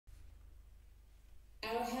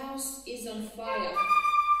Our house is on fire.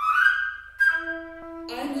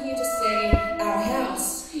 I'm here to say our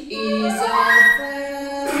house is on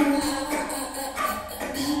fire.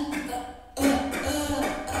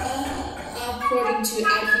 According to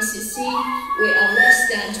IPCC, we are less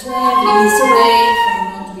than 12 years away from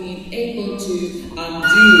not being able to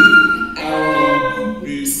undo our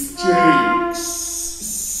mistakes.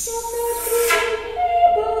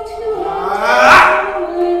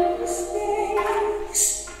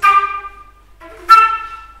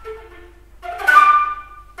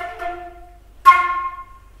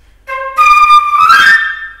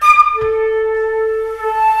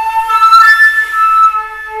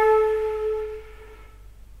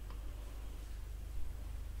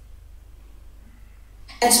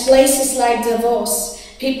 At places like Davos,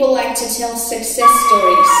 people like to tell success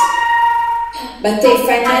stories, but their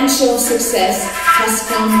financial success has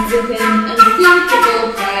come with an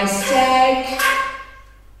unthinkable price tag.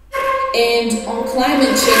 And on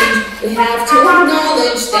climate change, we have to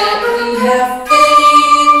acknowledge that we have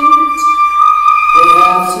failed. We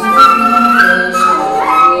have to acknowledge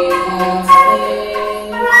that we have failed.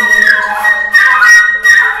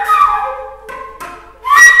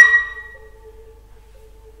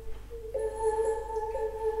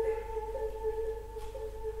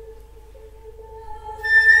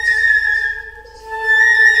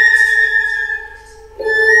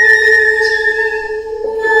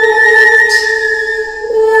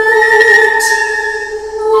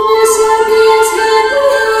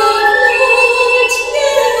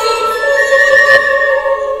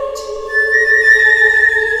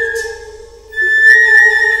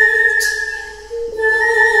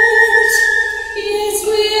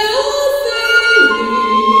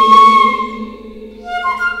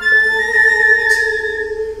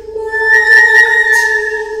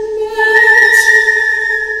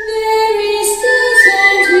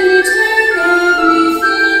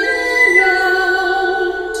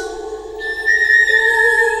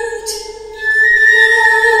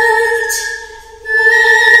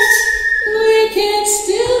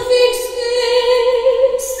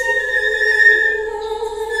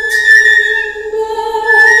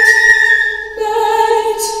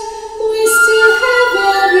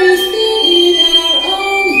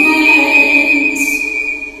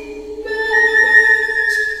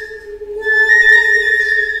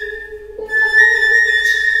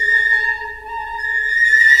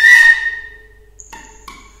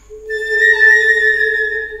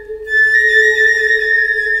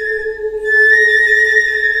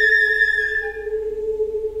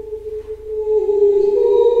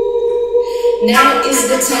 Now is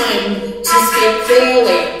the time to speak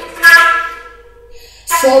clearly.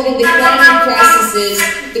 Solving the climate crisis is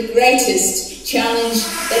the greatest challenge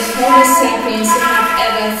that Homo sapiens have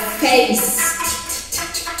ever faced.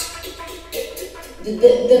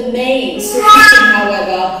 The main solution,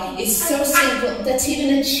 however, is so simple that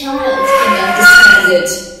even a child can understand it.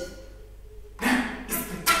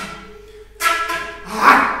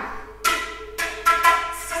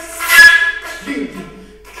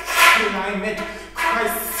 Climate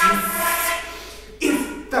crisis is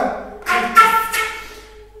the greatest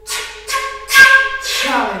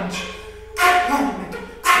challenge. Climate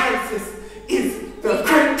crisis is the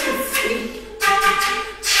greatest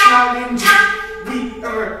challenge we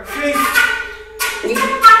ever faced.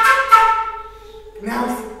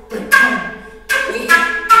 Now's the time.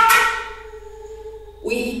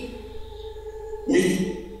 We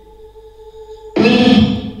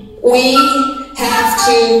have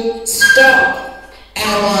to stop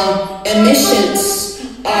our emissions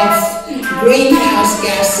of greenhouse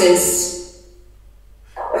gases.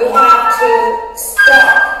 We have to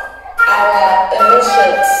stop our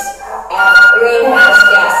emissions of greenhouse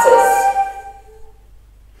gases.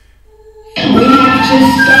 We have to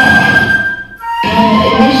stop our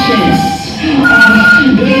emissions of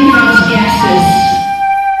greenhouse gases.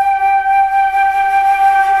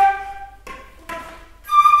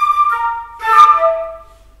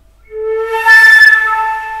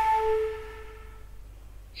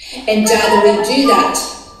 And either we do that,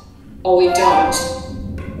 or we don't.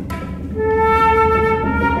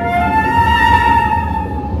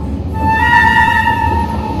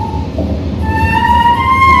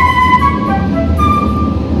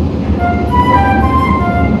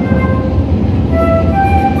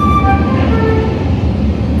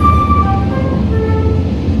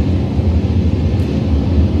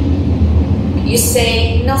 You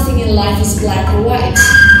say nothing in life is black or white,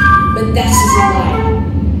 but that is a lie.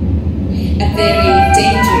 A very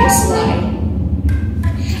dangerous lie.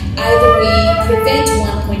 Either we prevent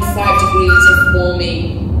 1.5 degrees of warming,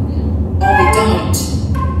 or we don't.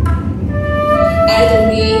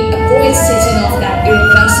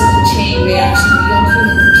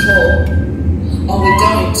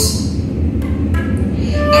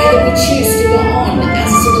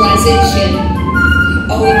 civilization,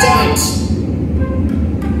 or we don't.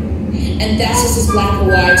 And that's just as black or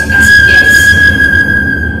white as it gets.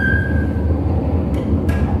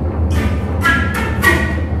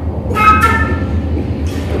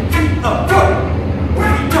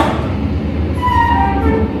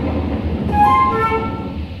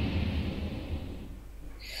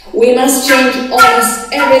 We must change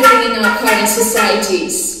almost everything in our current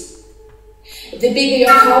societies. The bigger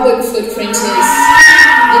your carbon footprint is,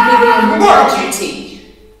 the bigger your moral duty.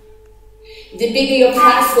 The bigger your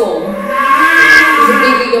platform, the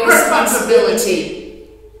bigger your responsibility.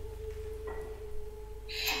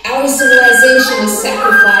 Our civilization is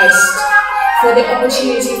sacrificed for the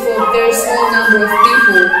opportunity for a very small number of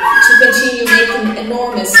people to continue making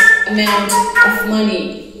enormous amount of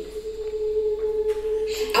money.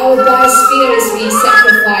 Our biosphere is being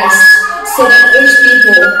sacrificed so that rich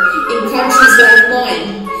people in countries like mine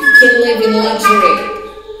can live in luxury.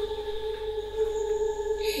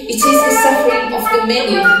 It is the suffering of the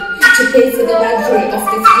many to pay for the luxury of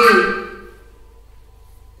the few.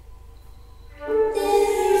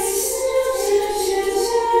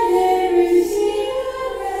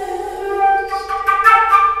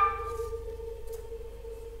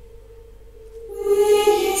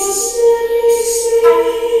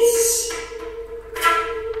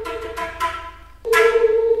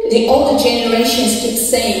 The older generations keep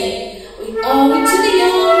saying, we owe it to the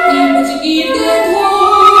young people to give them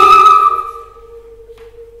hope.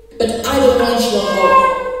 But I don't want your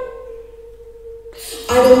hope.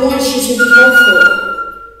 I don't want you to be hopeful.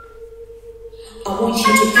 I want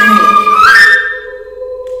you to panic.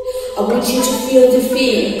 I want you to feel the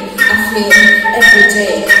fear I feel every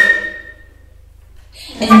day.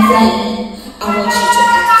 And then I want you to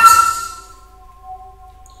act.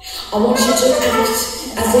 I want you to act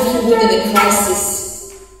as if you were in a crisis.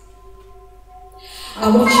 I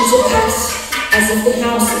want you to act as if the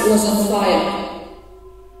house was on fire.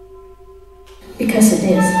 Because it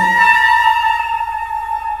is.